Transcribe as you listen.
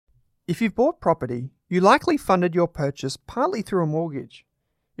If you've bought property, you likely funded your purchase partly through a mortgage.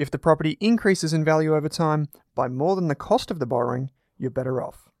 If the property increases in value over time by more than the cost of the borrowing, you're better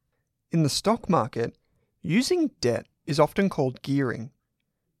off. In the stock market, using debt is often called gearing.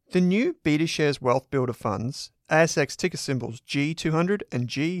 The new BetaShares Wealth Builder funds, ASX ticker symbols G200 and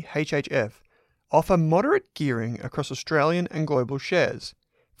GHHF, offer moderate gearing across Australian and global shares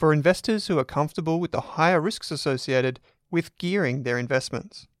for investors who are comfortable with the higher risks associated with gearing their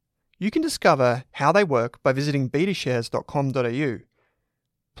investments. You can discover how they work by visiting betashares.com.au.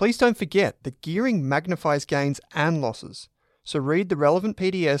 Please don't forget that gearing magnifies gains and losses, so read the relevant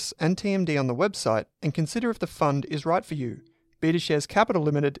PDS and TMD on the website and consider if the fund is right for you. BetaShares Capital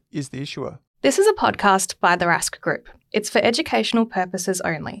Limited is the issuer. This is a podcast by the Rask Group. It's for educational purposes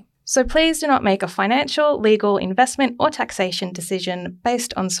only. So please do not make a financial, legal, investment or taxation decision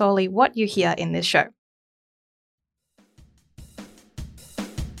based on solely what you hear in this show.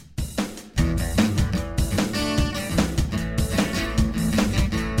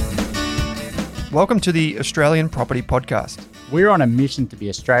 Welcome to the Australian Property Podcast. We're on a mission to be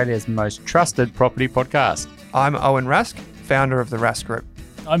Australia's most trusted property podcast. I'm Owen Rask, founder of the Rask Group.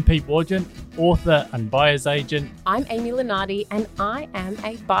 I'm Pete Wargent, author and buyer's agent. I'm Amy Lunardi and I am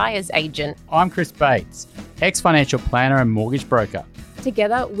a buyer's agent. I'm Chris Bates, ex-financial planner and mortgage broker.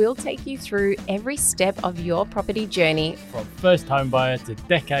 Together, we'll take you through every step of your property journey. From first home buyer to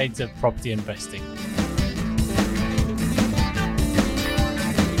decades of property investing.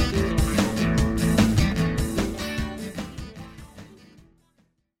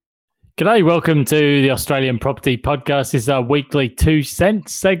 G'day, welcome to the Australian Property Podcast. This is our weekly 2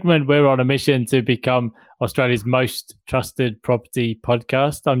 cents segment. We're on a mission to become Australia's most trusted property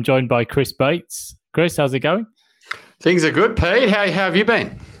podcast. I'm joined by Chris Bates. Chris, how's it going? Things are good, Pete. How have you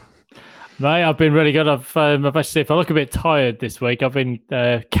been? Mate, I've been really good. I've actually, if I look a bit tired this week, I've been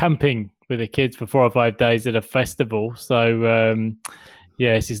camping with the kids for 4 or 5 days at a festival. So,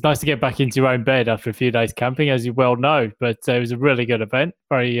 yes, it's nice to get back into your own bed after a few days camping, as you well know. But it was a really good event,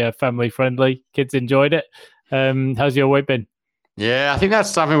 very family-friendly. Kids enjoyed it. How's your week been? Yeah, I think that's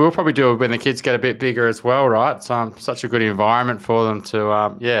something we'll probably do when the kids get a bit bigger as well, right? It's such a good environment for them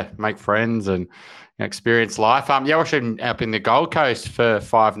to, make friends and experience life. We're actually up in the Gold Coast for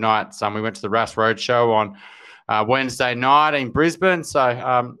 5 nights. We went to the Rask Roadshow on Wednesday night in Brisbane.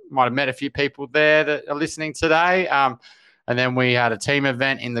 So might have met a few people there that are listening today. And then we had a team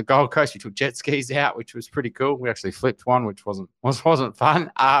event in the Gold Coast. We took jet skis out, which was pretty cool. We actually flipped one, which wasn't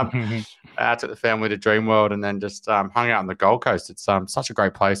fun. I took the family to Dreamworld and then just hung out on the Gold Coast. It's such a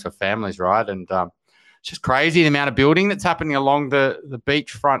great place for families, right? And it's just crazy the amount of building that's happening along the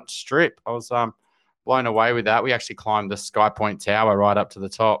beachfront strip. I was blown away with that. We actually climbed the Sky Point Tower right up to the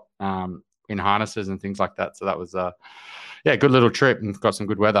top in harnesses and things like that. So that was a good little trip and got some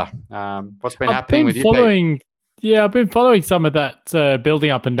good weather. What's been happening with you, Pete? Yeah, I've been following some of that building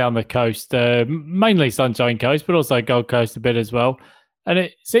up and down the coast, mainly Sunshine Coast, but also Gold Coast a bit as well. And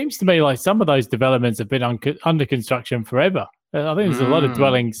it seems to me like some of those developments have been under construction forever. I think there's a lot of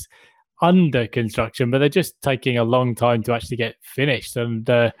dwellings under construction, but they're just taking a long time to actually get finished. And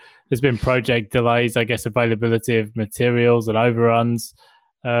there's been project delays, I guess, availability of materials and overruns.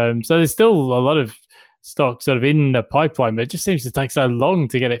 So there's still a lot of stock sort of in the pipeline, but it just seems to take so long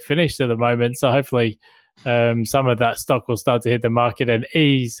to get it finished at the moment. So hopefully some of that stock will start to hit the market and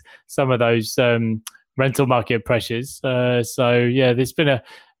ease some of those rental market pressures. There's been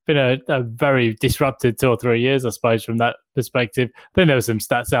a very disrupted 2 or 3 years, I suppose, from that perspective. I think there were some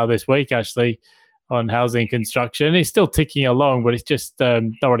stats out this week actually on housing construction. It's still ticking along, but it's just not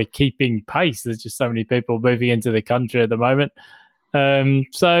really keeping pace. There's just so many people moving into the country at the moment.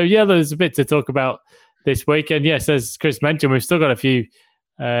 There's a bit to talk about this week. And yes, as Chris mentioned, we've still got a few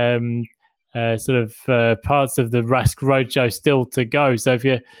parts of the Rask Roadshow still to go. So if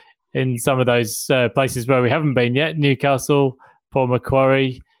you're in some of those places where we haven't been yet, Newcastle, Port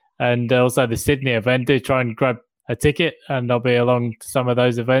Macquarie, and also the Sydney event, do try and grab a ticket and I'll be along to some of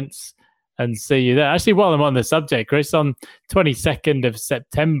those events and see you there. Actually, while I'm on the subject, Chris, on 22nd of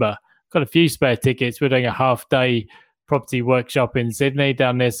September, got a few spare tickets. We're doing a half-day property workshop in Sydney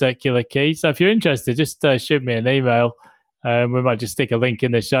down near Circular Quay. So if you're interested, just shoot me an email. We might just stick a link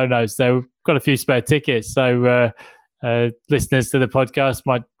in the show notes. So we've got a few spare tickets. So listeners to the podcast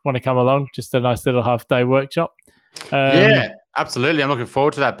might want to come along. Just a nice little half-day workshop. Yeah, absolutely. I'm looking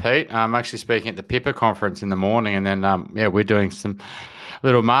forward to that, Pete. I'm actually speaking at the Pippa conference in the morning. And then, we're doing some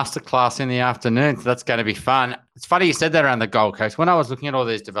little masterclass in the afternoon. So that's going to be fun. It's funny you said that around the Gold Coast. When I was looking at all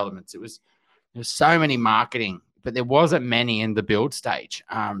these developments, there was so many marketing, but there wasn't many in the build stage.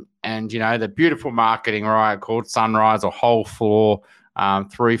 And, the beautiful marketing, right, called Sunrise or Whole Floor,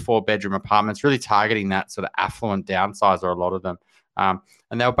 3, 4-bedroom apartments, really targeting that sort of affluent downsizer, a lot of them.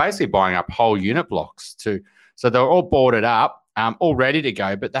 And they were basically buying up whole unit blocks too. So they were all boarded up, all ready to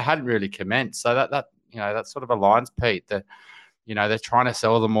go, but they hadn't really commenced. So that sort of aligns, Pete, that they're trying to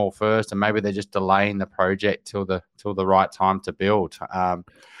sell them all first, and maybe they're just delaying the project till the right time to build.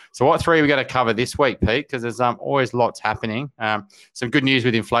 So what 3 are we going to cover this week, Pete? Because there's always lots happening. Some good news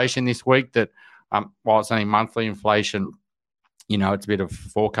with inflation this week that while it's only monthly inflation, it's a bit of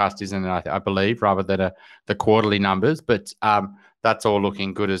forecast, isn't it? I believe, rather than the quarterly numbers. But that's all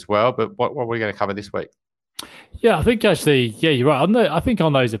looking good as well. But what are we going to cover this week? Yeah, I think actually, you're right. I think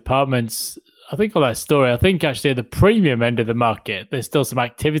on those apartments, I think on that story, I think actually at the premium end of the market, there's still some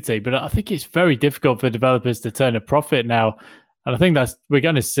activity, but I think it's very difficult for developers to turn a profit now. And I think we're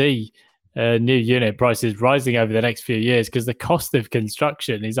going to see new unit prices rising over the next few years because the cost of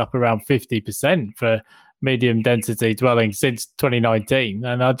construction is up around 50% for medium density dwellings since 2019.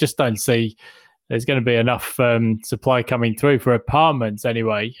 And I just don't see there's going to be enough supply coming through for apartments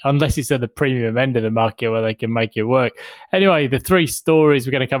anyway, unless it's at the premium end of the market where they can make it work. Anyway, the 3 stories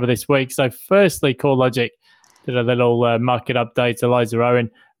we're going to cover this week. So firstly, CoreLogic did a little market update. Eliza Owen,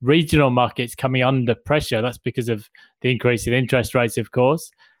 regional markets coming under pressure. That's because of the increase in interest rates, of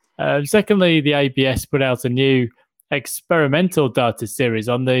course. Secondly, the ABS put out a new experimental data series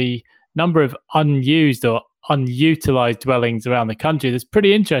on the number of unused or unutilized dwellings around the country. That's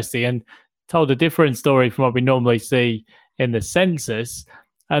pretty interesting and told a different story from what we normally see in the census.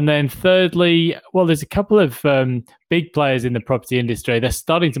 And then thirdly, well, there's a couple of big players in the property industry. They're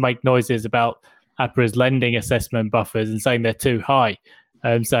starting to make noises about APRA's lending assessment buffers and saying they're too high.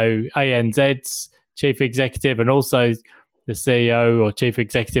 So ANZ's chief executive and also the CEO or chief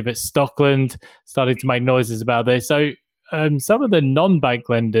executive at Stockland starting to make noises about this. So some of the non-bank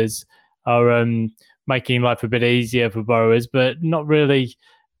lenders are making life a bit easier for borrowers, but not really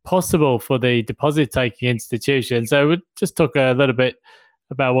possible for the deposit-taking institutions. So we'll just talk a little bit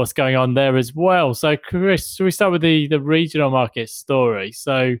about what's going on there as well. So Chris, should we start with the regional market story?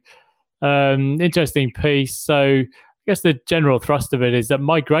 So interesting piece. So I guess the general thrust of it is that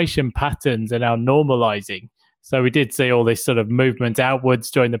migration patterns are now normalizing. So we did see all this sort of movement outwards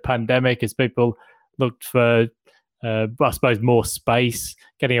during the pandemic as people looked for, I suppose, more space,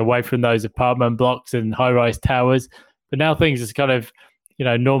 getting away from those apartment blocks and high-rise towers. But now things are kind of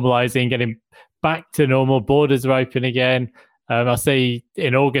normalizing, getting back to normal. Borders are open again. I see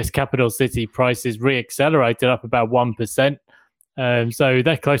in August, capital city prices re-accelerated up about 1%. So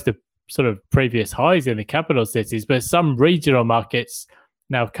they're close to sort of previous highs in the capital cities, but some regional markets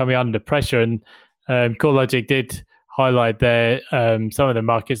now coming under pressure. And CoreLogic did highlight there some of the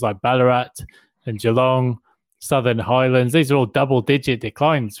markets like Ballarat and Geelong, Southern Highlands. These are all double-digit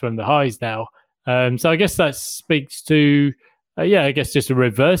declines from the highs now. So I guess that speaks to I guess just a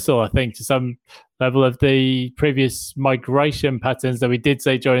reversal, I think, to some level of the previous migration patterns that we did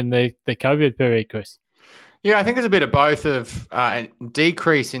see during the COVID period, Chris. Yeah, I think there's a bit of both of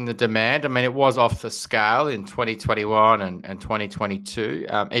decrease in the demand. I mean, it was off the scale in 2021 and 2022,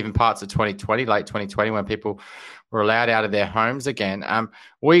 even parts of 2020, late 2020, when people were allowed out of their homes again.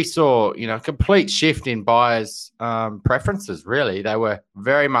 We saw, a complete shift in buyers' preferences, really. They were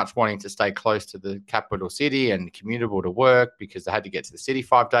very much wanting to stay close to the capital city and commutable to work because they had to get to the city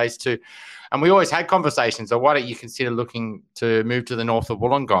 5 days too. And we always had conversations of why don't you consider looking to move to the north of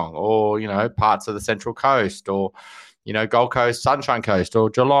Wollongong or, parts of the Central Coast or, Gold Coast, Sunshine Coast or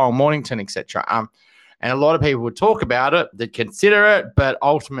Geelong, Mornington, etc. And a lot of people would talk about it, they'd consider it, but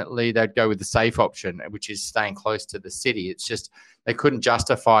ultimately they'd go with the safe option, which is staying close to the city. It's just they couldn't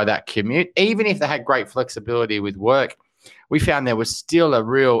justify that commute. Even if they had great flexibility with work, we found there was still a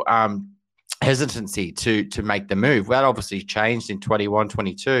real hesitancy to make the move. That obviously changed in 21,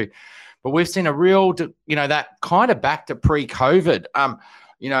 22. But we've seen a real, that kind of back to pre-COVID,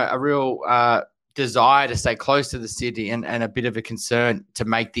 a real desire to stay close to the city and a bit of a concern to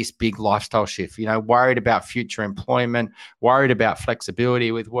make this big lifestyle shift, worried about future employment, worried about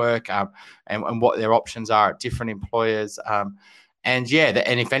flexibility with work and what their options are at different employers. And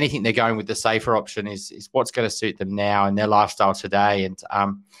if anything, they're going with the safer option is what's going to suit them now and their lifestyle today. And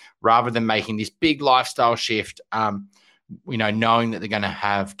rather than making this big lifestyle shift, knowing that they're going to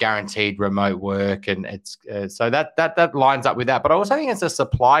have guaranteed remote work. And it's so that lines up with that. But I also think it's a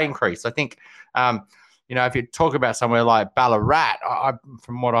supply increase. I think, if you talk about somewhere like Ballarat,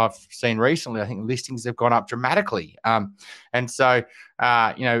 from what I've seen recently, I think listings have gone up dramatically. And so,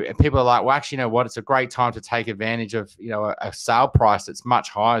 people are like, well, actually, you know what? It's a great time to take advantage of, a sale price that's much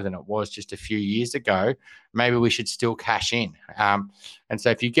higher than it was just a few years ago. Maybe we should still cash in. And so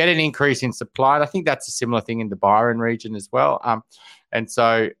if you get an increase in supply, and I think that's a similar thing in the Byron region as well. And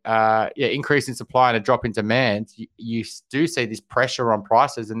so, increase in supply and a drop in demand, you do see this pressure on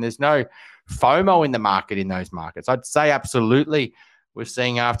prices, and there's no FOMO in the market in those markets. I'd say absolutely we're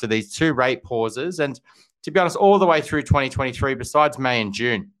seeing after these 2 rate pauses, and to be honest, all the way through 2023, besides May and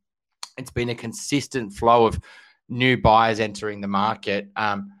June, it's been a consistent flow of new buyers entering the market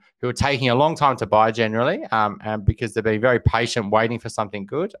who are taking a long time to buy generally because they've been very patient waiting for something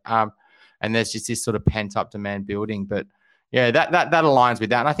good. And there's just this sort of pent-up demand building. But yeah, that aligns with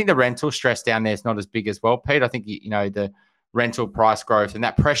that. And I think the rental stress down there is not as big as well, Pete. I think, the rental price growth and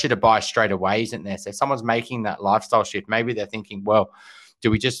that pressure to buy straight away isn't there. So if someone's making that lifestyle shift, maybe they're thinking, well, do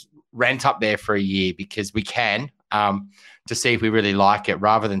we just rent up there for a year because we can to see if we really like it,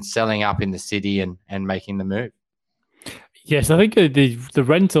 rather than selling up in the city and making the move? Yes, I think the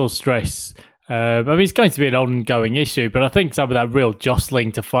rental stress, it's going to be an ongoing issue, but I think some of that real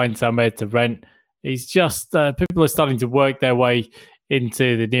jostling to find somewhere to rent is just people are starting to work their way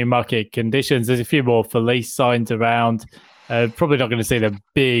into the new market conditions. There's a few more for lease signs around. Probably not going to see the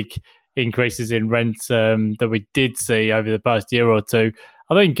big increases in rents that we did see over the past year or two.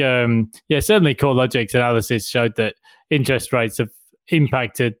 I think, certainly CoreLogic's analysis showed that interest rates have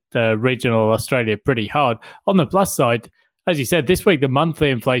impacted regional Australia pretty hard. On the plus side, as you said, this week the monthly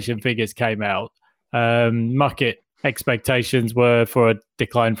inflation figures came out. Market expectations were for a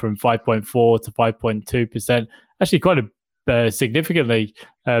decline from 5.4 to 5.2%. Actually, quite a significantly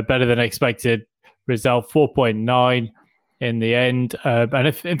better than expected result, 4.9 in the end. And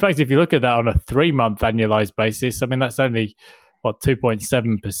if you look at that on a 3-month annualized basis, that's only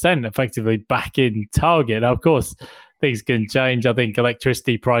 2.7%, effectively back in target. Now, of course, things can change. I think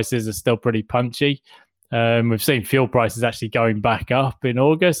electricity prices are still pretty punchy. We've seen fuel prices actually going back up in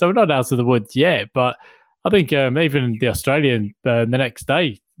August, so we're not out of the woods yet. But I think even the Australian, the next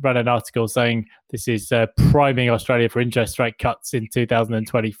day, ran an article saying this is priming Australia for interest rate cuts in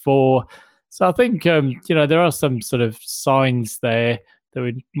 2024. So I think, there are some sort of signs there that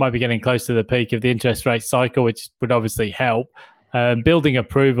we might be getting close to the peak of the interest rate cycle, which would obviously help. Building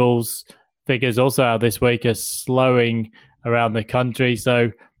approvals figures also out this week are slowing around the country.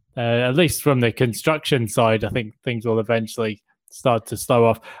 So at least from the construction side, I think things will eventually start to slow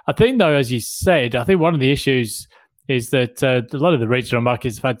off. I think, though, as you said, I think one of the issues is that a lot of the regional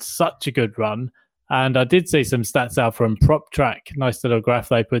markets have had such a good run. And I did see some stats out from PropTrack, nice little graph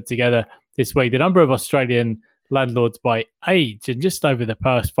they put together this week. The number of Australian landlords by age, and just over the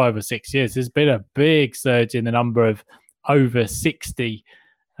past 5 or 6 years, there's been a big surge in the number of over 60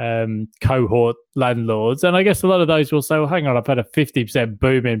 cohort landlords. And I guess a lot of those will say, well, hang on, I've had a 50%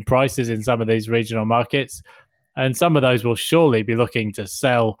 boom in prices in some of these regional markets. And some of those will surely be looking to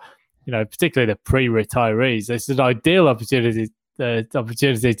sell, particularly the pre-retirees. It's an ideal opportunity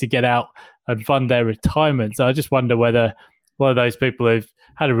to get out and fund their retirement. So I just wonder whether one of those people who've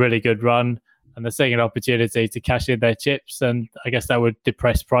had a really good run and they're seeing an opportunity to cash in their chips, and I guess that would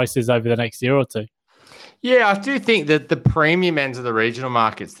depress prices over the next year or two. Yeah, I do think that the premium ends of the regional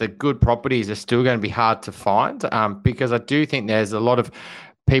markets, the good properties, are still going to be hard to find because I do think there's a lot of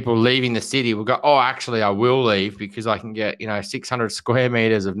people leaving the city will go, oh, actually, I will leave because I can get 600 square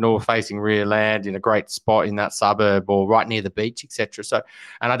meters of north-facing rear land in a great spot in that suburb or right near the beach, etc. So,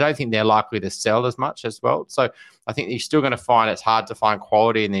 and I don't think they're likely to sell as much as well. So I think you're still going to find it's hard to find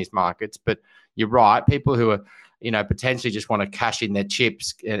quality in these markets. But you're right, people who are potentially just want to cash in their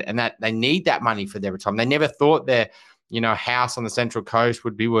chips and that they need that money for their retirement. They never thought their, house on the Central Coast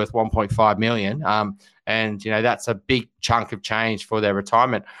would be worth 1.5 million. And that's a big chunk of change for their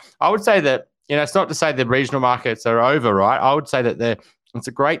retirement. I would say that, it's not to say the regional markets are over, right? I would say that it's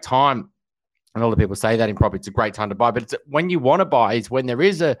a great time. And a lot of people say that in property, it's a great time to buy. But when you want to buy is when there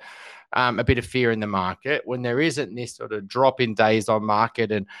is a bit of fear in the market, when there isn't this sort of drop in days on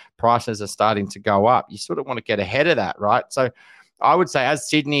market and prices are starting to go up. You sort of want to get ahead of that, right? So I would say as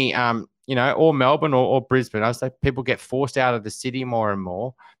Sydney, or Melbourne or Brisbane, I say people get forced out of the city more and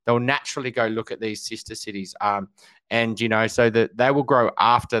more. They'll naturally go look at these sister cities. So that they will grow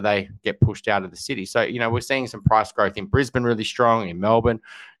after they get pushed out of the city. So, we're seeing some price growth in Brisbane really strong, in Melbourne,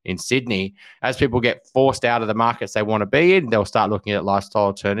 in Sydney. As people get forced out of the markets they want to be in, they'll start looking at lifestyle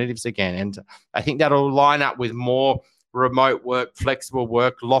alternatives again. And I think that'll line up with more remote work, flexible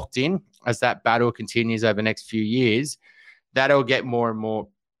work locked in as that battle continues over the next few years. That'll get more and more.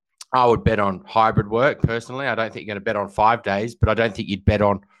 I would bet on hybrid work personally. I don't think you're going to bet on 5 days, but I don't think you'd bet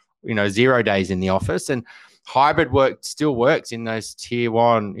on, 0 days in the office. And hybrid work still works in those tier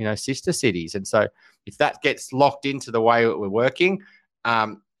 1, sister cities. And so if that gets locked into the way that we're working,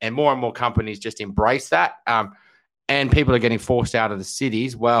 and more companies just embrace that, and people are getting forced out of the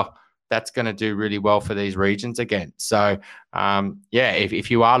cities, well, that's going to do really well for these regions again. So, if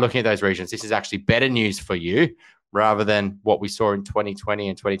you are looking at those regions, this is actually better news for you rather than what we saw in 2020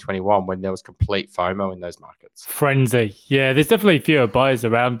 and 2021 when there was complete FOMO in those markets. Frenzy. Yeah, there's definitely fewer buyers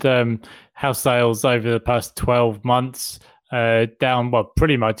around. House sales over the past 12 months down,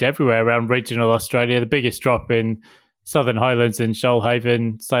 pretty much everywhere around regional Australia. The biggest drop in Southern Highlands and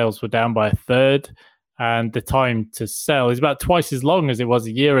Shoalhaven, sales were down by a third. And the time to sell is about twice as long as it was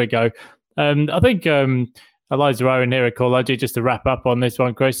a year ago. I think Eliza Owen here at CoreLogic, just to wrap up on this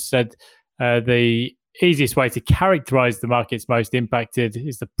one, Chris, said the easiest way to characterize the markets most impacted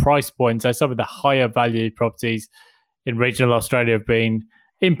is the price point. So some of the higher value properties in regional Australia have been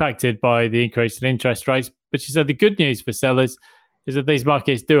impacted by the increase in interest rates. But she said the good news for sellers is that these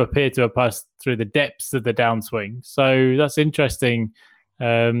markets do appear to have passed through the depths of the downswing. So that's interesting.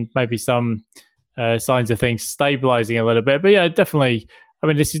 Maybe some signs of things stabilizing a little bit. But yeah, definitely, I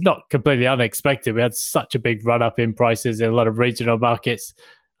mean, this is not completely unexpected. We had such a big run up in prices in a lot of regional markets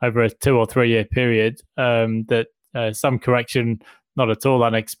over a 2 or 3 year period that some correction, not at all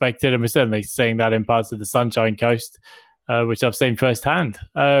unexpected. And we're certainly seeing that in parts of the Sunshine Coast, which I've seen firsthand.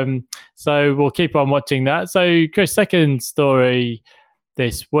 So we'll keep on watching that. So Chris, second story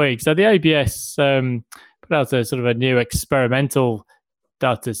this week. So the ABS put out a sort of a new experimental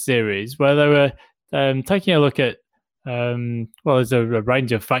data series where they were taking a look at, there's a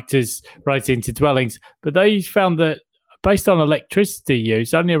range of factors right into dwellings, but they found that based on electricity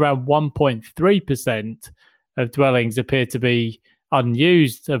use, only around 1.3% of dwellings appear to be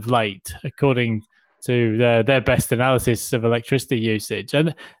unused of late, according to their best analysis of electricity usage.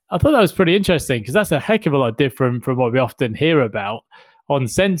 And I thought that was pretty interesting because that's a heck of a lot different from what we often hear about on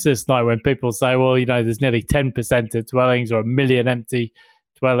census night when people say, well, there's nearly 10% of dwellings or 1 million empty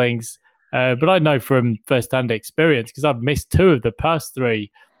dwellings. But I know from first-hand experience, because I've missed 2 of the past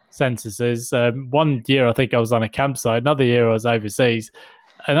 3 censuses. One year, I think I was on a campsite. Another year, I was overseas.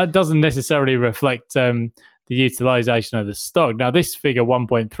 And that doesn't necessarily reflect the utilisation of the stock. Now, this figure,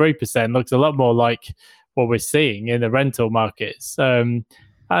 1.3%, looks a lot more like what we're seeing in the rental markets. I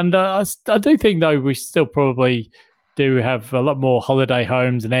do think, though, we still probably do have a lot more holiday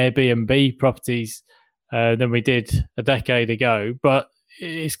homes and Airbnb properties than we did a decade ago. But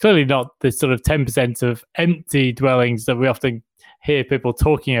it's clearly not the sort of 10% of empty dwellings that we often hear people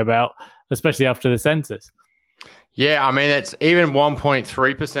talking about, especially after the census. Yeah, I mean, it's even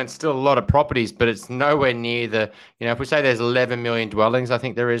 1.3%, still a lot of properties, but it's nowhere near the, if we say there's 11 million dwellings, I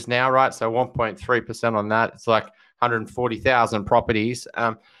think there is now, right? So 1.3% on that, it's like 140,000 properties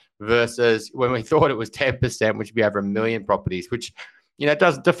versus when we thought it was 10%, which would be over 1 million properties, which,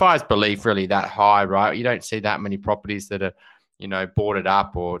 defies belief really that high, right? You don't see that many properties that are, boarded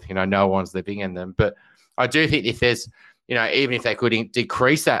up or, no one's living in them. But I do think if there's, even if they could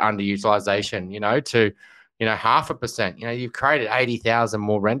decrease that underutilization, to, 0.5%, you've created 80,000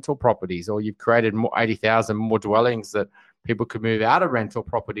 more rental properties, or you've created 80,000 more dwellings that people could move out of rental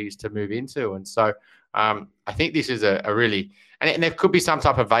properties to move into. And so I think this is a really, and there could be some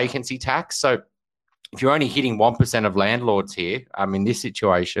type of vacancy tax. So if you're only hitting 1% of landlords here, in this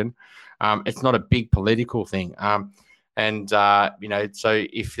situation, it's not a big political thing. So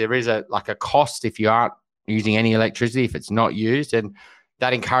if there is a cost, if you aren't using any electricity, if it's not used, and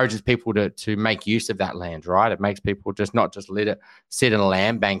that encourages people to make use of that land, right? It makes people not just let it sit in a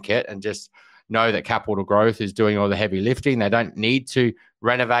land bank and just know that Capital Growth is doing all the heavy lifting. They don't need to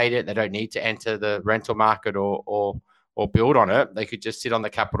renovate it. They don't need to enter the rental market or build on it. They could just sit on the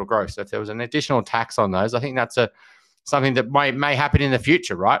Capital Growth. So if there was an additional tax on those, I think that's something that may happen in the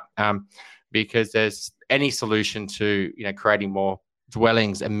future, right? Because there's any solution to creating more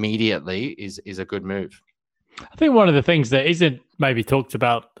dwellings immediately is a good move. I think one of the things that isn't maybe talked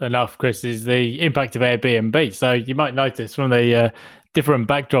about enough, Chris, is the impact of Airbnb. So you might notice from the different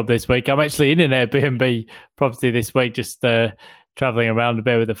backdrop this week, I'm actually in an Airbnb property this week, just traveling around a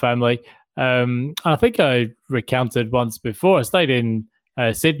bit with the family. I think I recounted once before, I stayed in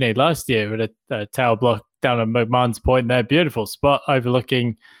Sydney last year at a tower block down at McMahon's Point there, beautiful spot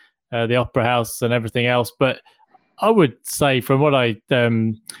overlooking the Opera House and everything else. But I would say from what I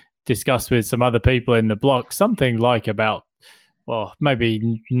discussed with some other people in the block, something like about,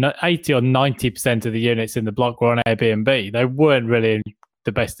 maybe 80 or 90% of the units in the block were on Airbnb. They weren't really in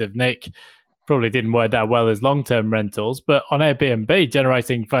the best of nick, probably didn't work that well as long-term rentals, but on Airbnb,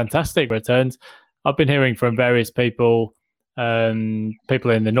 generating fantastic returns. I've been hearing from various people in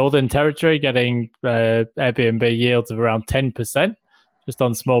the Northern Territory getting Airbnb yields of around 10%. Just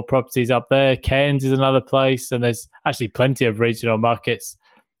on small properties up there. Cairns is another place, and there's actually plenty of regional markets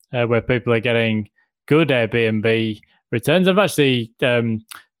where people are getting good Airbnb returns. I've actually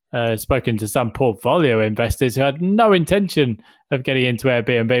spoken to some portfolio investors who had no intention of getting into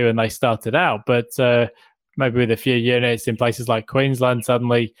Airbnb when they started out, but maybe with a few units in places like Queensland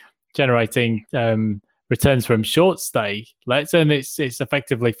suddenly generating returns from short stay lets, and it's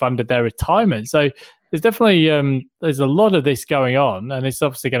effectively funded their retirement. So there's definitely there's a lot of this going on, and it's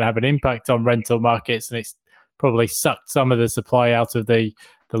obviously going to have an impact on rental markets, and it's probably sucked some of the supply out of the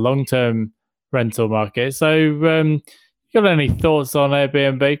long-term rental market. So you got any thoughts on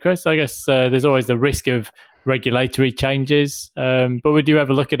Airbnb, Chris? I guess there's always the risk of regulatory changes, but would you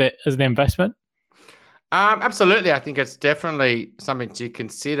ever look at it as an investment? Absolutely. I think it's definitely something to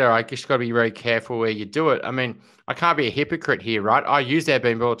consider. I guess you've got to be very careful where you do it. I mean, I can't be a hypocrite here, right? I use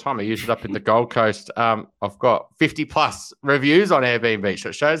Airbnb all the time. I use it up in the Gold Coast. I've got 50 plus reviews on Airbnb, so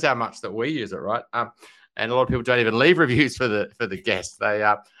it shows how much that we use it, right? And a lot of people don't even leave reviews for the guests.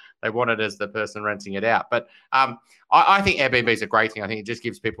 They want it as the person renting it out. But I think Airbnb is a great thing. I think it just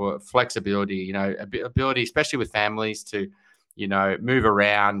gives people flexibility, ability, especially with families, to move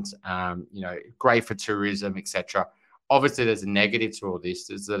around, great for tourism, etc. Obviously, there's a negative to all this,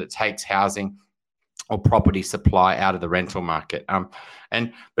 is that it takes housing or property supply out of the rental market. But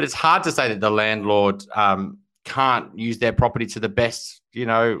it's hard to say that the landlord can't use their property to the best,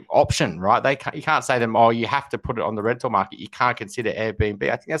 option, right? You can't say to them, oh, you have to put it on the rental market. You can't consider Airbnb.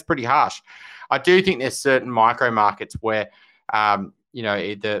 I think that's pretty harsh. I do think there's certain micro markets where,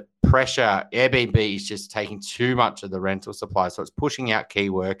 the pressure, Airbnb is just taking too much of the rental supply. So it's pushing out key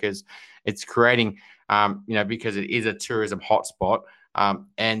workers. It's creating, because it is a tourism hotspot.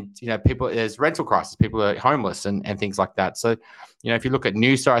 People, there's rental crisis. People are homeless and things like that. So, if you look at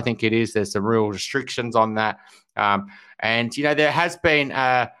Noosa, I think there's some real restrictions on that. There has been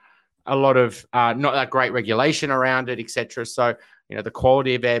a lot of not that great regulation around it, etc. So, the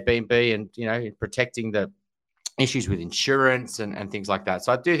quality of Airbnb and, protecting the issues with insurance and things like that.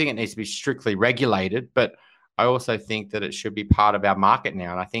 So I do think it needs to be strictly regulated, but I also think that it should be part of our market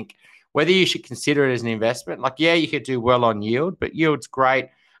now. And I think whether you should consider it as an investment, you could do well on yield, but yield's great.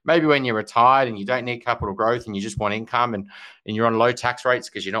 Maybe when you're retired and you don't need capital growth and you just want income and you're on low tax rates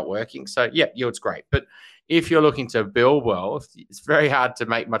because you're not working. So yeah, yield's great. But if you're looking to build wealth, it's very hard to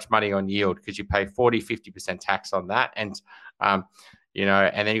make much money on yield because you pay 40-50% tax on that. And, and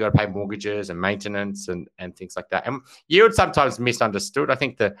then you got to pay mortgages and maintenance and things like that. And yield sometimes misunderstood. I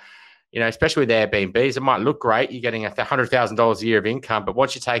think that, especially with Airbnbs, it might look great. You're getting $100,000 a year of income, but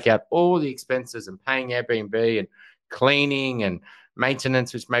once you take out all the expenses and paying Airbnb and cleaning and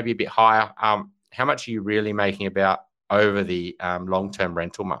maintenance, which may be a bit higher, how much are you really making about over the long-term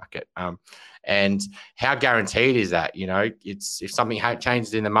rental market? And how guaranteed is that? It's if something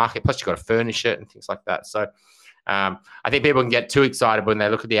changes in the market, plus you've got to furnish it and things like that. So I think people can get too excited when they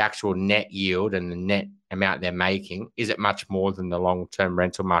look at the actual net yield and the net amount they're making. Is it much more than the long-term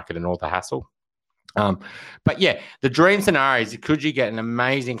rental market and all the hassle? But yeah, the dream scenario is, could you get an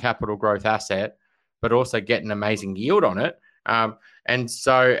amazing capital growth asset, but also get an amazing yield on it? If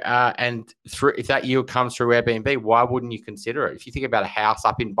that yield comes through Airbnb, why wouldn't you consider it? If you think about a house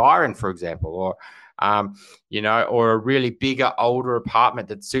up in Byron, for example, or or a really bigger, older apartment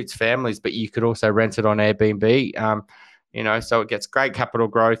that suits families, but you could also rent it on Airbnb, so it gets great capital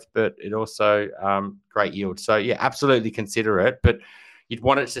growth, but it also great yield. So yeah, absolutely consider it, but you'd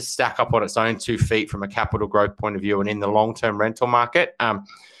want it to stack up on its own 2 feet from a capital growth point of view and in the long-term rental market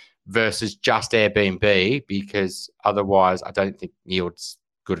versus just Airbnb, because otherwise I don't think yield's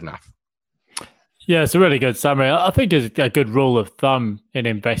good enough. Yeah, it's a really good summary. I think there's a good rule of thumb in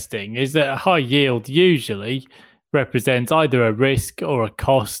investing is that a high yield usually represents either a risk or a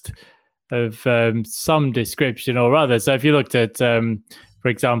cost of some description or other. So if you looked at, for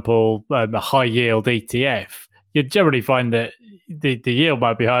example, a high yield ETF, you'd generally find that the yield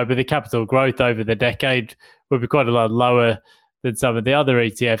might be higher, but the capital growth over the decade would be quite a lot lower than some of the other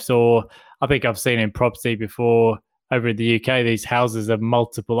ETFs. Or I think I've seen in property before, over in the UK, these houses have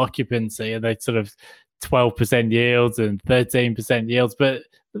multiple occupancy and they sort of 12% yields and 13% yields. But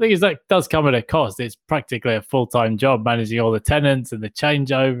the thing is, that does come at a cost. It's practically a full-time job managing all the tenants and the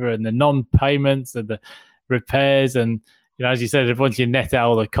changeover and the non-payments and the repairs. And, as you said, if once you net out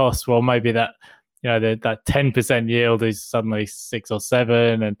all the costs, well, maybe that, that 10% yield is suddenly 6 or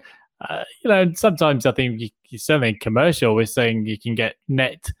 7. And, sometimes I think you certainly in commercial, we're saying you can get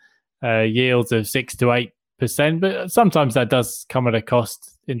net yields of 6 to 8%. But sometimes that does come at a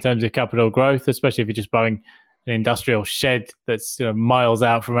cost in terms of capital growth, especially if you're just buying an industrial shed that's miles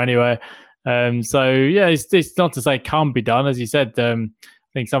out from anywhere. So yeah, it's not to say it can't be done. As you said, I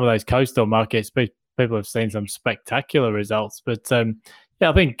think some of those coastal markets, people have seen some spectacular results. But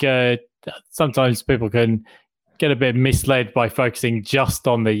I think sometimes people can get a bit misled by focusing just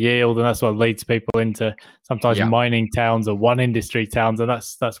on the yield, and that's what leads people into sometimes mining towns or one industry towns, and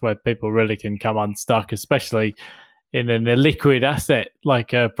that's where people really can come unstuck, especially in an illiquid asset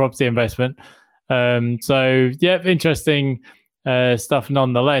like a property investment. Interesting stuff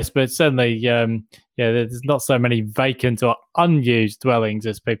nonetheless, but certainly, there's not so many vacant or unused dwellings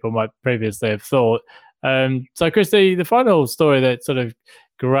as people might previously have thought. So, Chris, the final story that sort of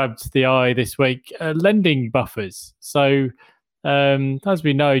grabbed the eye this week, lending buffers. So, as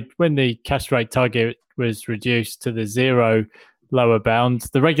we know, when the cash rate target was reduced to the zero lower bound,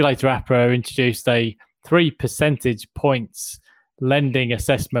 the regulator APRA introduced a 3 percentage points lending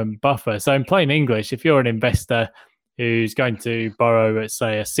assessment buffer. So in plain English, if you're an investor who's going to borrow at,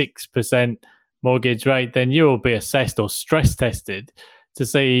 say, a 6% mortgage rate, then you will be assessed or stress tested to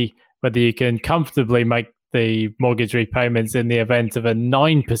see whether you can comfortably make the mortgage repayments in the event of a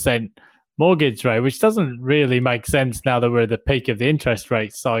 9% mortgage rate, which doesn't really make sense now that we're at the peak of the interest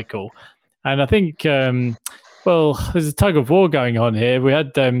rate cycle. And I think, there's a tug of war going on here. We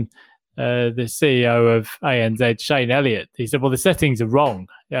had the CEO of ANZ, Shane Elliott. He said, well, the settings are wrong.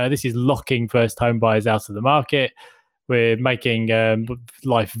 This is locking first home buyers out of the market. We're making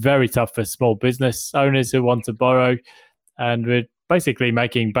life very tough for small business owners who want to borrow. And we're basically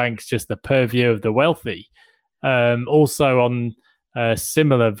making banks just the purview of the wealthy. Also on a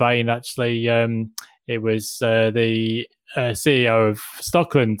similar vein, actually, it was the CEO of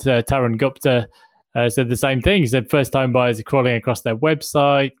Stockland, Tarun Gupta, said the same thing. He said first home buyers are crawling across their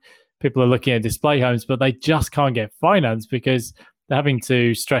website. People are looking at display homes, but they just can't get finance because they're having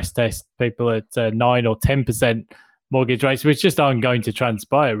to stress test people at 9 or 10% mortgage rates, which just aren't going to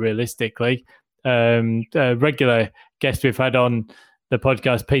transpire realistically. A regular guest we've had on the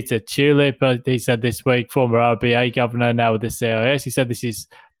podcast, Peter Tulip, he said this week, former RBA governor, now with the CIS, he said this is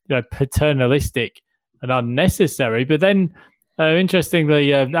paternalistic and unnecessary. But then, interestingly,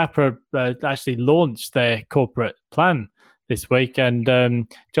 APRA actually launched their corporate plan this week, and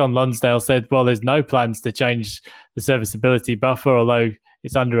John Lonsdale said, well, there's no plans to change the serviceability buffer, although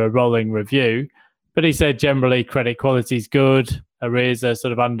it's under a rolling review. But he said generally credit quality is good, arrears are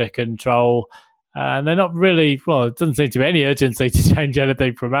sort of under control, and they're not really, it doesn't seem to be any urgency to change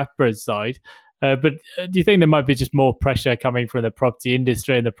anything from APRA's side. But do you think there might be just more pressure coming from the property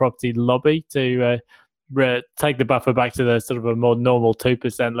industry and the property lobby to take the buffer back to the sort of a more normal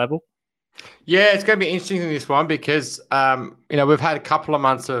 2% level? Yeah, it's going to be interesting in this one because, we've had a couple of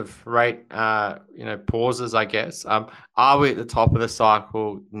months of rate, pauses, I guess. Are we at the top of the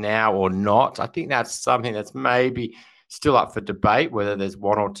cycle now or not? I think that's something that's maybe still up for debate, whether there's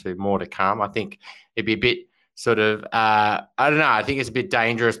one or two more to come. I think it'd be a bit sort of, I don't know, I think it's a bit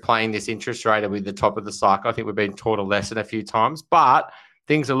dangerous playing this interest rate with the top of the cycle. I think we've been taught a lesson a few times, but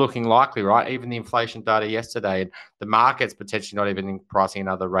things are looking likely, right? Even the inflation data yesterday, and the market's potentially not even pricing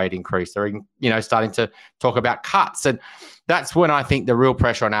another rate increase. They're, starting to talk about cuts. And that's when I think the real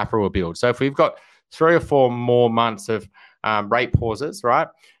pressure on APRA will build. So if we've got 3 or 4 more months of rate pauses, right,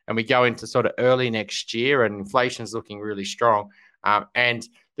 and we go into sort of early next year and inflation's looking really strong, and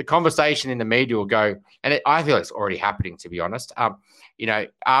the conversation in the media will go, and I feel it's already happening, to be honest. Are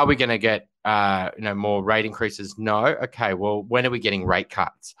we going to get more rate increases? No. Okay, well, when are we getting rate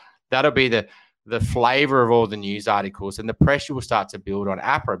cuts? That'll be the flavor of all the news articles, and the pressure will start to build on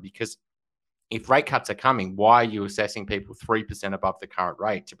APRA, because if rate cuts are coming, why are you assessing people 3% above the current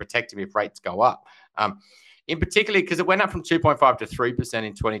rate to protect them if rates go up? In particular, because it went up from 2.5 to 3%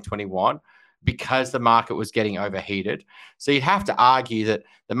 in 2021 because the market was getting overheated. So you'd have to argue that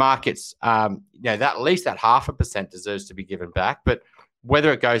the market's, that at least that 0.5% deserves to be given back. But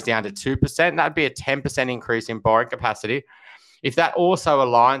whether it goes down to 2%, that'd be a 10% increase in borrowing capacity. If that also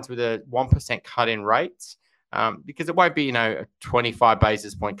aligns with a 1% cut in rates, because it won't be, a 25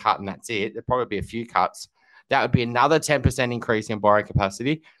 basis point cut and that's it. There'll probably be a few cuts. That would be another 10% increase in borrowing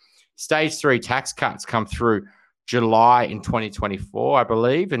capacity. Stage 3 tax cuts come through July in 2024, I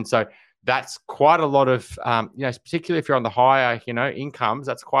believe. And so that's quite a lot of, particularly if you're on the higher, incomes,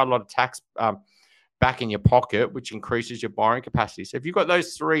 that's quite a lot of tax back in your pocket, which increases your borrowing capacity. So if you've got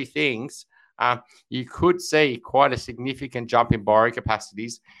those 3 things, you could see quite a significant jump in borrowing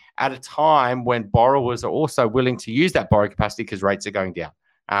capacities at a time when borrowers are also willing to use that borrowing capacity because rates are going down.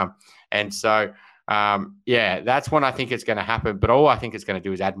 That's when I think it's going to happen. But all I think it's going to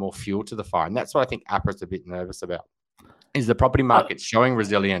do is add more fuel to the fire. And that's what I think APRA's a bit nervous about, is the property market showing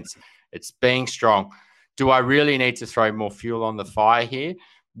resilience. It's being strong. Do I really need to throw more fuel on the fire here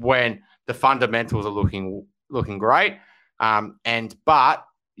when the fundamentals are looking great? But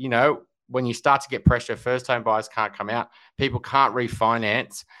when you start to get pressure, first home buyers can't come out, people can't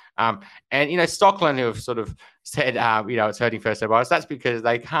refinance, And, Stockland, who have sort of said, it's hurting first-time buyers, that's because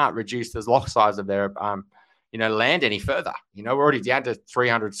they can't reduce the lot size of their, land any further. We're already down to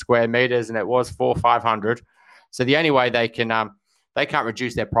 300 square meters and it was 500. So the only way they can, they can't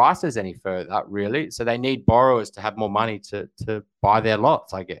reduce their prices any further, really. So they need borrowers to have more money to buy their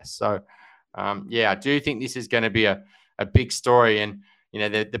lots, I guess. So, I do think this is going to be a big story. And,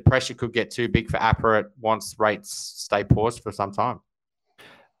 the pressure could get too big for APRA once rates stay paused for some time.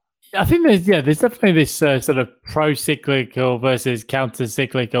 I think there's definitely this sort of pro-cyclical versus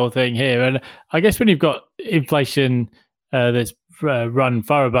counter-cyclical thing here. And I guess when you've got inflation that's run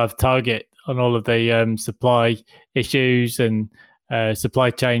far above target on all of the supply issues and supply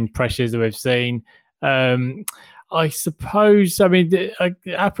chain pressures that we've seen, I suppose,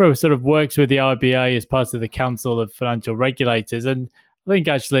 APRA sort of works with the RBA as part of the Council of Financial Regulators. And I think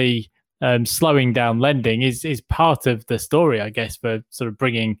actually slowing down lending is part of the story, I guess, for sort of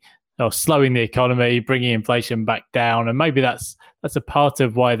bringing or slowing the economy, bringing inflation back down. And maybe that's a part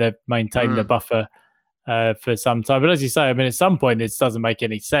of why they've maintained the buffer for some time. But as you say, at some point, this doesn't make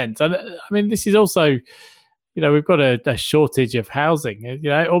any sense. And this is also, we've got a shortage of housing.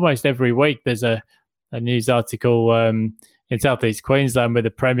 Almost every week there's a news article in Southeast Queensland with the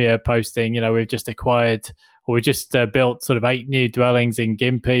Premier posting, we've just acquired or we just built sort of 8 new dwellings in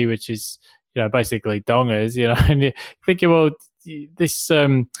Gympie, which is, basically dongers, and you're thinking, well, this,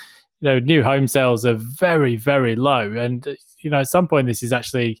 new home sales are very, very low. And, at some point this is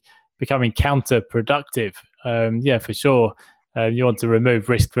actually becoming counterproductive. For sure. You want to remove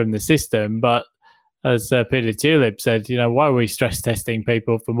risk from the system, but as Peter Tulip said, why are we stress testing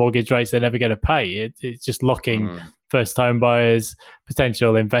people for mortgage rates they're never going to pay? It's just locking first home buyers,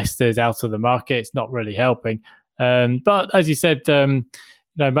 potential investors out of the market. It's not really helping. But as you said,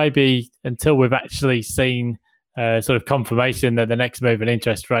 maybe until we've actually seen sort of confirmation that the next move in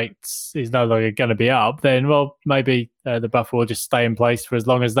interest rates is no longer going to be up, then, well, maybe the buffer will just stay in place for as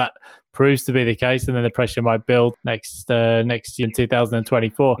long as that proves to be the case, and then the pressure might build next year in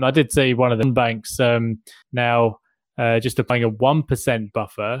 2024. And I did see one of the banks now just applying a 1%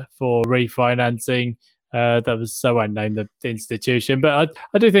 buffer for refinancing. That was, so I named the institution, but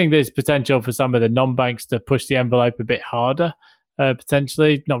I do think there's potential for some of the non-banks to push the envelope a bit harder,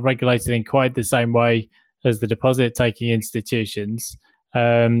 potentially not regulated in quite the same way as the deposit-taking institutions.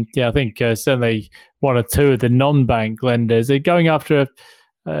 I think certainly one or two of the non-bank lenders are going after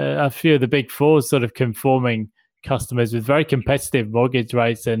a few of the big fours, sort of conforming customers with very competitive mortgage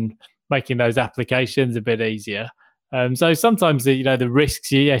rates and making those applications a bit easier. So sometimes, the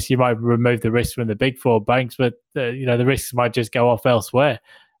risks, yes, you might remove the risk from the big four banks, but, the risks might just go off elsewhere.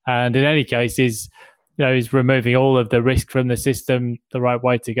 And in any case, is removing all of the risk from the system the right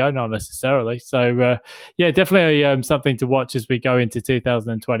way to go? Not necessarily. So, definitely something to watch as we go into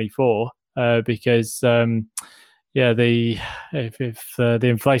 2024, because, if the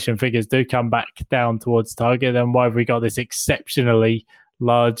inflation figures do come back down towards target, then why have we got this exceptionally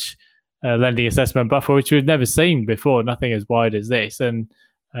large lending assessment buffer, which we've never seen before, nothing as wide as this? And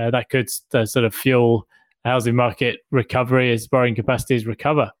that could sort of fuel housing market recovery as borrowing capacities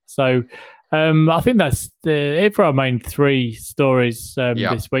recover. So I think that's it for our main 3 stories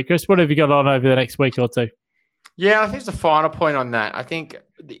this week. Chris, what have you got on over the next week or two? Yeah, I think it's the final point on that. I think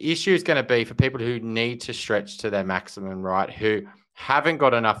the issue is going to be for people who need to stretch to their maximum, right? Who haven't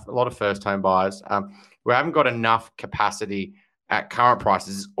got enough, a lot of first home buyers, who haven't got enough capacity at current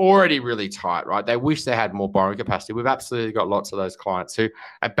prices. Is already really tight, right? They wish they had more borrowing capacity. We've absolutely got lots of those clients who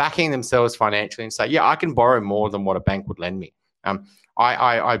are backing themselves financially and say, yeah, I can borrow more than what a bank would lend me.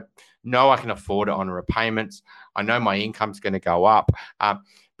 I know I can afford it on repayments. I know my income's going to go up.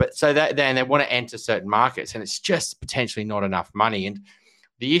 But so that then they want to enter certain markets, and it's just potentially not enough money. And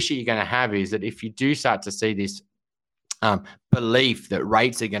the issue you're going to have is that if you do start to see this belief that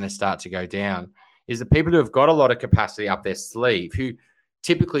rates are going to start to go down, is the people who have got a lot of capacity up their sleeve, who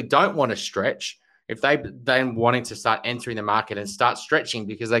typically don't want to stretch, if they then wanting to start entering the market and start stretching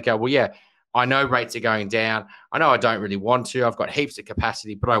because they go, well, yeah, I know rates are going down. I know I don't really want to. I've got heaps of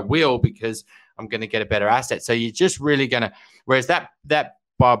capacity, but I will because I'm going to get a better asset. So you're just really going to, whereas that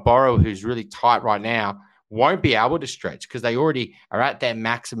borrower who's really tight right now won't be able to stretch because they already are at their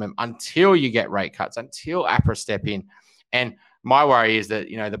maximum until you get rate cuts, until APRA step in. And my worry is that,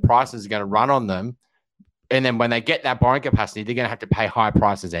 the prices are going to run on them. And then when they get that borrowing capacity, they're going to have to pay high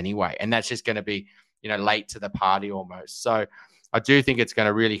prices anyway. And that's just going to be, late to the party almost. So I do think it's going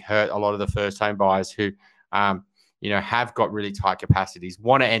to really hurt a lot of the first home buyers who, have got really tight capacities,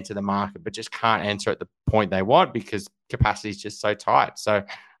 want to enter the market, but just can't enter at the point they want because capacity is just so tight. So,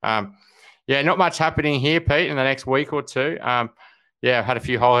 not much happening here, Pete, in the next week or two. yeah, had a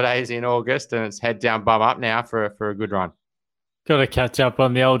few holidays in August, and it's head down, bum up now for a good run. Got to catch up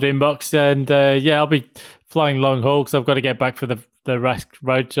on the old inbox, and I'll be flying long haul because I've got to get back for the Rask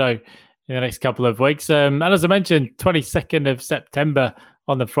Roadshow in the next couple of weeks. And as I mentioned, 22nd of September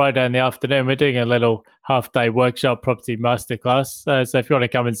on the Friday in the afternoon, we're doing a little half-day workshop property masterclass. So if you want to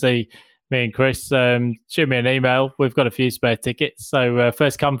come and see me and Chris, shoot me an email. We've got a few spare tickets, so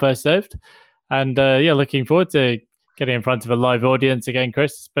first come, first served. And looking forward to getting in front of a live audience again,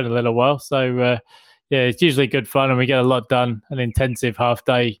 Chris. It's been a little while, so it's usually good fun, and we get a lot done. An intensive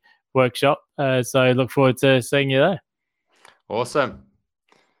half-day workshop, so look forward to seeing you there. Awesome.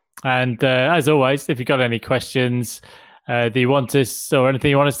 And as always, if you've got any questions that you want us or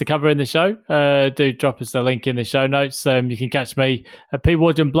anything you want us to cover in the show, do drop us a link in the show notes. You can catch me at Pete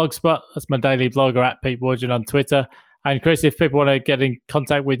Warden Blogspot. That's my daily blog, or at Pete Warden on Twitter. And Chris, if people want to get in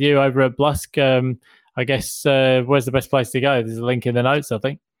contact with you over at Blusk, I guess where's the best place to go? There's a link in the notes, I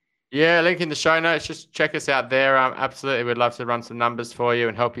think. Yeah, link in the show notes. Just check us out there. Absolutely, we'd love to run some numbers for you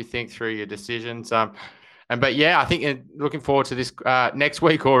and help you think through your decisions. I think looking forward to this next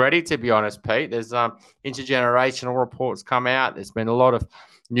week already, to be honest, Pete. There's intergenerational reports come out. There's been a lot of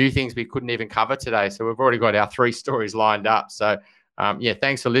new things we couldn't even cover today. So we've already got our 3 stories lined up. So,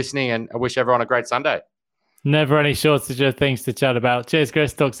 thanks for listening, and I wish everyone a great Sunday. Never any shortage of things to chat about. Cheers,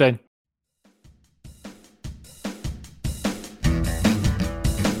 Chris. Talk soon.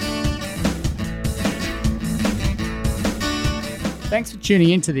 Thanks for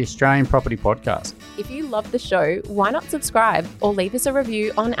tuning in to the Australian Property Podcast. If you love the show, why not subscribe or leave us a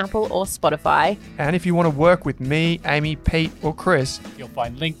review on Apple or Spotify? And if you want to work with me, Amy, Pete, or Chris, you'll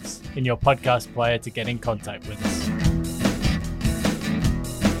find links in your podcast player to get in contact with us.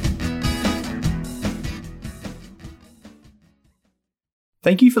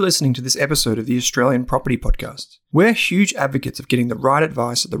 Thank you for listening to this episode of the Australian Property Podcast. We're huge advocates of getting the right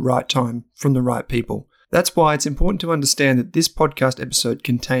advice at the right time from the right people. That's why it's important to understand that this podcast episode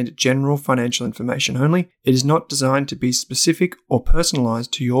contained general financial information only. It is not designed to be specific or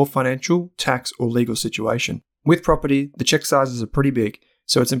personalised to your financial, tax, or legal situation. With property, the check sizes are pretty big,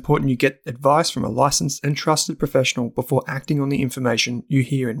 so it's important you get advice from a licensed and trusted professional before acting on the information you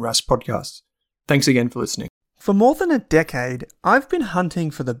hear in Rask podcasts. Thanks again for listening. For more than a decade, I've been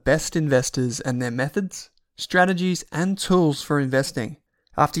hunting for the best investors and their methods, strategies, and tools for investing.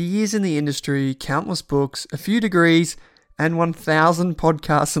 After years in the industry, countless books, a few degrees, and 1,000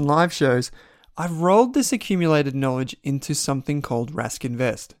 podcasts and live shows, I've rolled this accumulated knowledge into something called Rask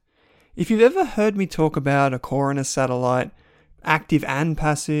Invest. If you've ever heard me talk about a core and a satellite, active and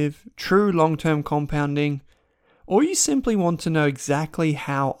passive, true long-term compounding, or you simply want to know exactly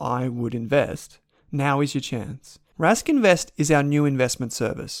how I would invest, now is your chance. Rask Invest is our new investment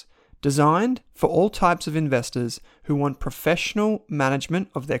service, designed for all types of investors who want professional management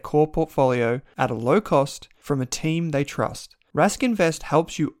of their core portfolio at a low cost from a team they trust. Rask Invest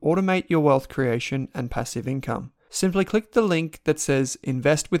helps you automate your wealth creation and passive income. Simply click the link that says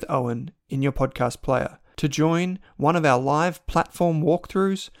Invest with Owen in your podcast player to join one of our live platform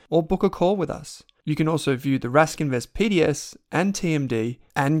walkthroughs or book a call with us. You can also view the Rask Invest PDS and TMD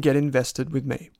and get invested with me.